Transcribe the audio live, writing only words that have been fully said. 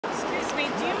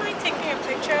Do you mind taking a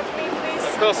picture of me, please?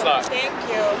 Of course not. Thank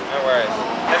you. No worries.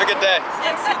 Have a good day.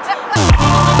 Thanks, you too.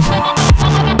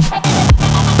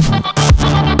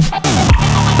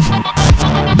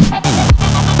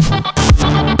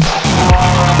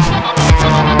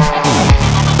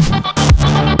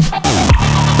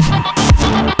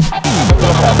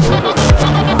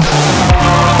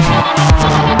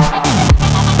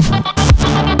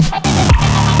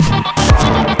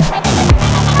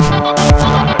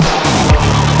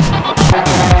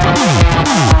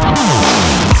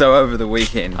 So over the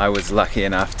weekend I was lucky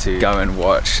enough to go and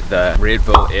watch the Red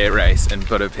Bull air race in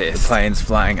Budapest. The planes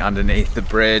flying underneath the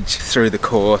bridge through the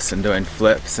course and doing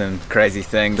flips and crazy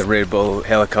things. The Red Bull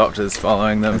helicopters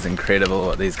following them. It's incredible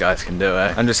what these guys can do.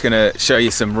 I'm just gonna show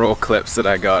you some raw clips that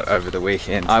I got over the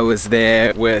weekend. I was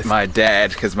there with my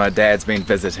dad because my dad's been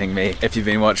visiting me. If you've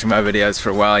been watching my videos for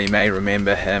a while, you may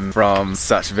remember him from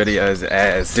such videos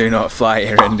as Do Not Fly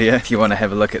Air India. If you want to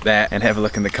have a look at that and have a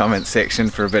look in the comments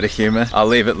section for a bit of humor, I'll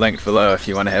leave it linked below if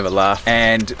you want to have a laugh.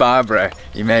 And Barbara,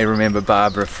 you may remember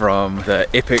Barbara from the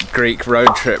epic Greek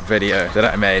road trip video that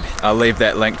I made. I'll leave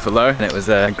that link below, and it was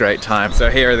a great time. So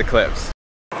here are the clips.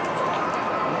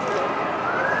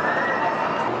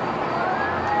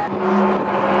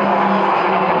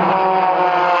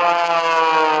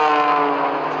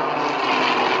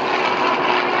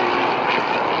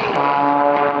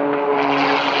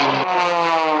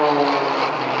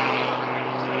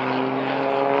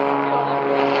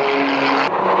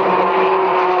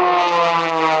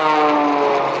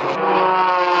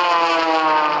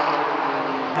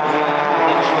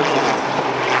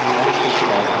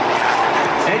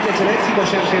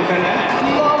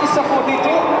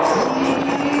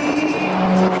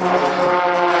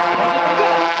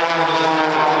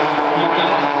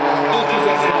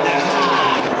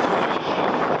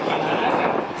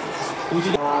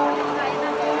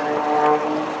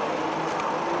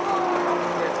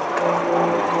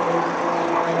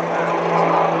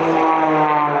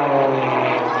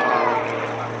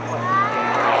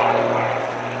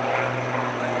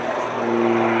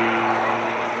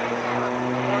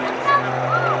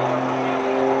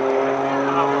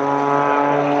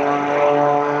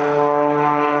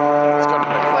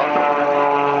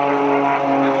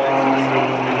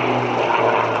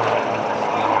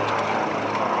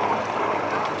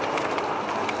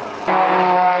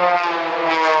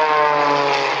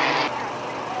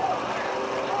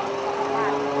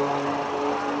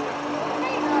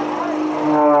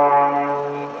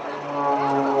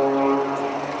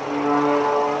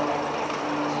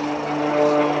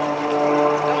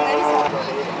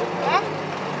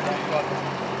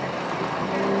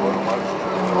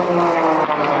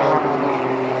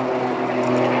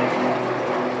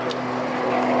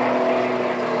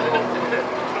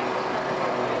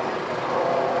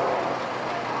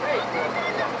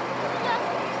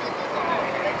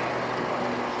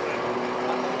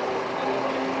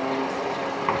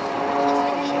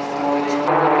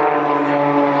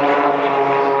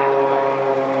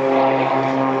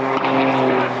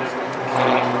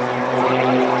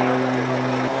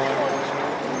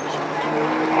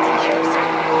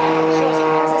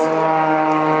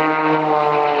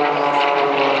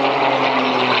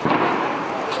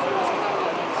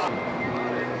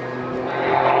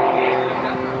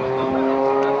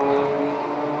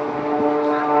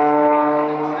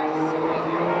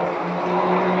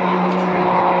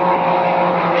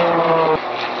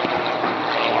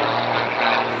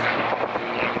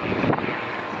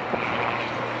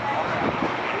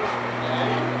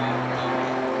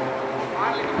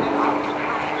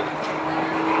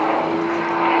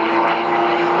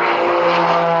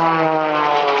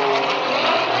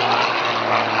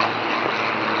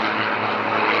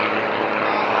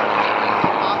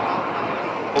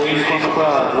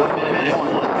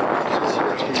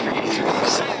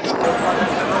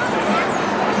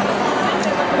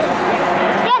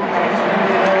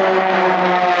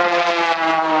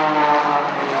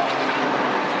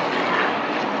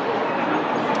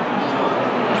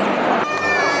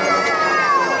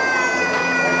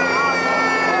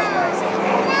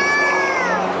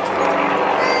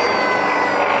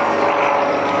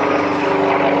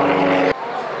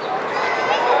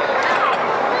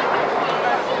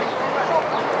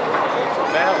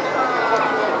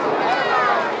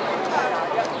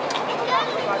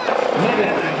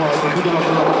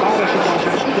 ugyanakkor a párosítás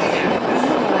és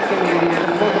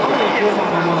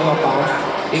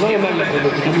én nagyon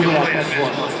meglepődött, hogy a művelás ezt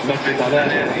volt megvédel el.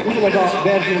 Ugyanez a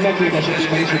verzió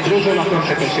megvédesítésben is, hogy Rozsónak nem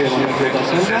sok esélye van megvédel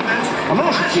szemben. A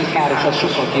másik két páros az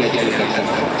sokkal kiegyenlítettebb.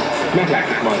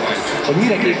 Meglátjuk majd, hogy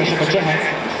mire képesek a csehek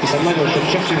hiszen nagyon sok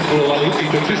cseppszínfoló van itt,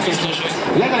 úgyhogy biztos,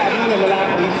 legalább nem lenne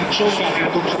látni sonkát a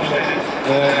Tokstedet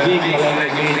végig a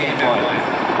legvégén majd.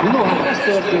 No, hát ez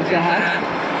történt tehát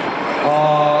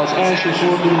az első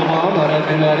fordulóban, a Red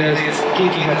Bull Race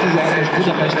 2017-es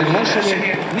budapesti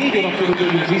versenyen. 4 óra körül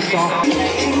jövünk vissza.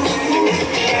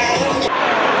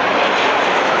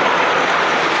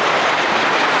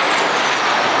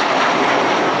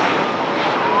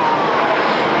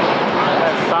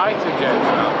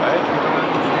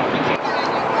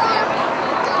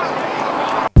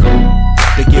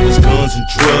 They give us guns and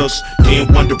drugs,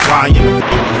 then wonder why in the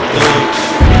fuck with thugs.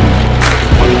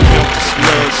 They wanna count the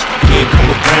slugs, then come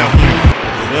around here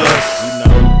with us, you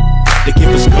know. They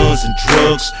give us guns and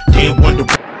drugs, then wonder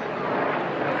why.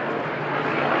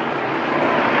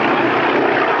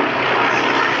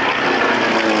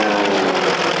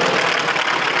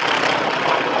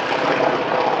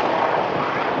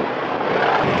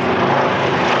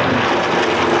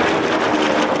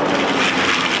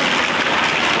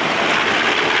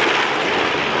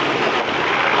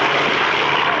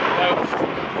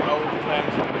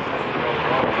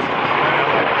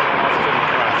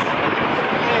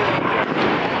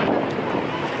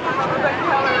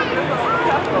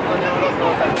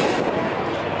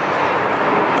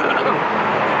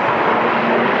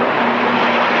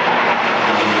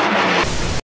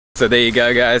 So there you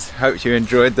go guys, hope you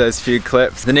enjoyed those few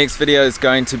clips. The next video is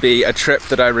going to be a trip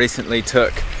that I recently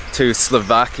took to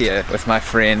Slovakia with my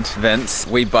friend Vince.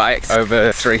 We biked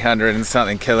over 300 and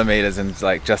something kilometers in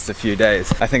like just a few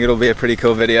days. I think it'll be a pretty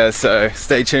cool video, so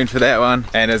stay tuned for that one.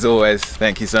 And as always,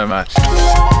 thank you so much.